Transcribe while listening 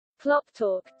Klopp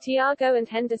talk, Thiago and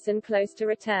Henderson close to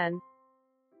return.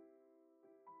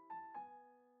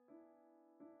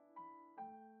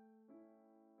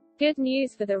 Good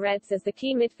news for the Reds as the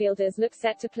key midfielders look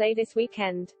set to play this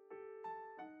weekend.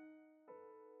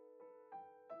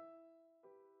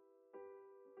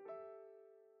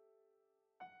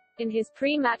 In his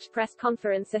pre-match press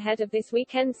conference ahead of this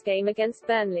weekend's game against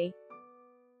Burnley,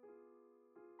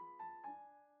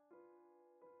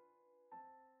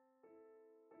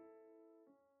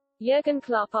 Jurgen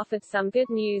Klopp offered some good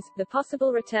news, the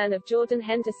possible return of Jordan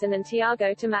Henderson and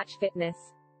Thiago to match fitness.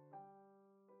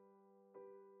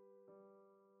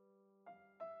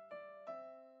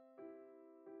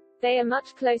 They are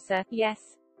much closer,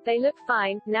 yes. They look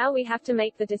fine, now we have to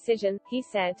make the decision, he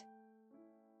said.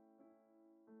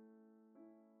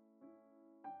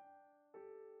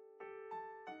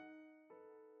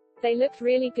 They looked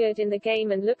really good in the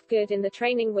game and looked good in the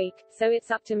training week, so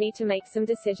it's up to me to make some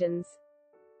decisions.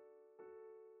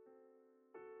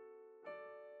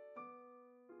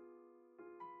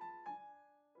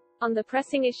 On the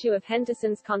pressing issue of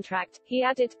Henderson's contract, he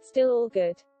added, still all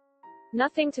good.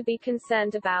 Nothing to be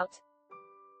concerned about.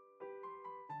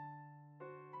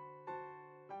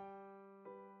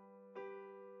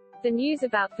 The news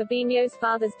about Fabinho's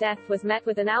father's death was met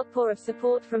with an outpour of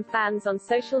support from fans on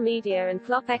social media, and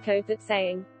Klopp echoed that,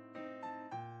 saying,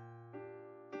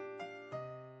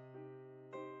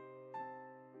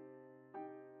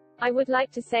 "I would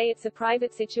like to say it's a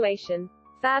private situation.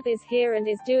 Fab is here and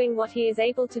is doing what he is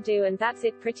able to do, and that's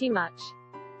it pretty much.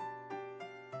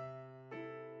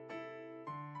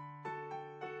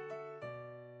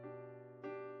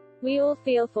 We all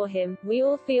feel for him, we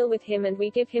all feel with him, and we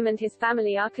give him and his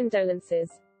family our condolences.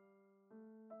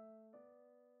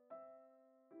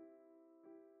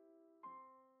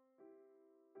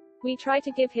 We try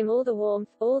to give him all the warmth,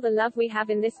 all the love we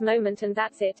have in this moment, and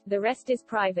that's it, the rest is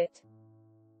private."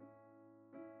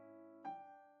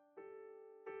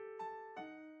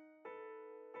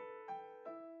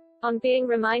 On being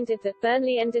reminded that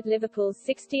Burnley ended Liverpool's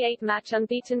 68-match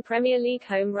unbeaten Premier League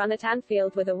home run at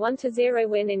Anfield with a 1-0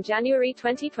 win in January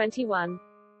 2021.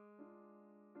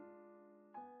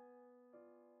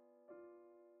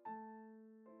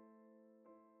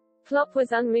 Klopp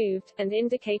was unmoved, and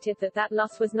indicated that that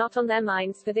loss was not on their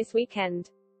minds for this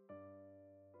weekend.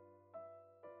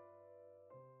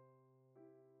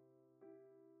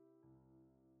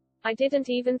 "I didn't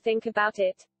even think about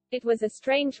it. It was a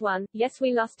strange one. Yes,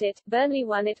 we lost it, Burnley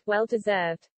won it, well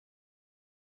deserved.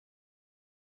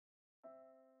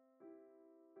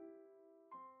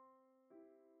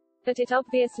 But it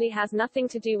obviously has nothing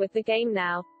to do with the game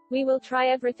now. We will try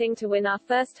everything to win our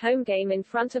first home game in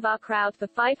front of our crowd for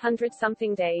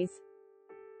 500-something days.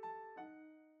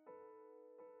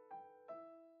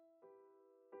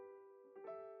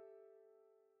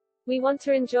 We want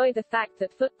to enjoy the fact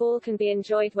that football can be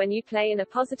enjoyed when you play in a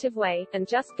positive way, and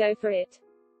just go for it."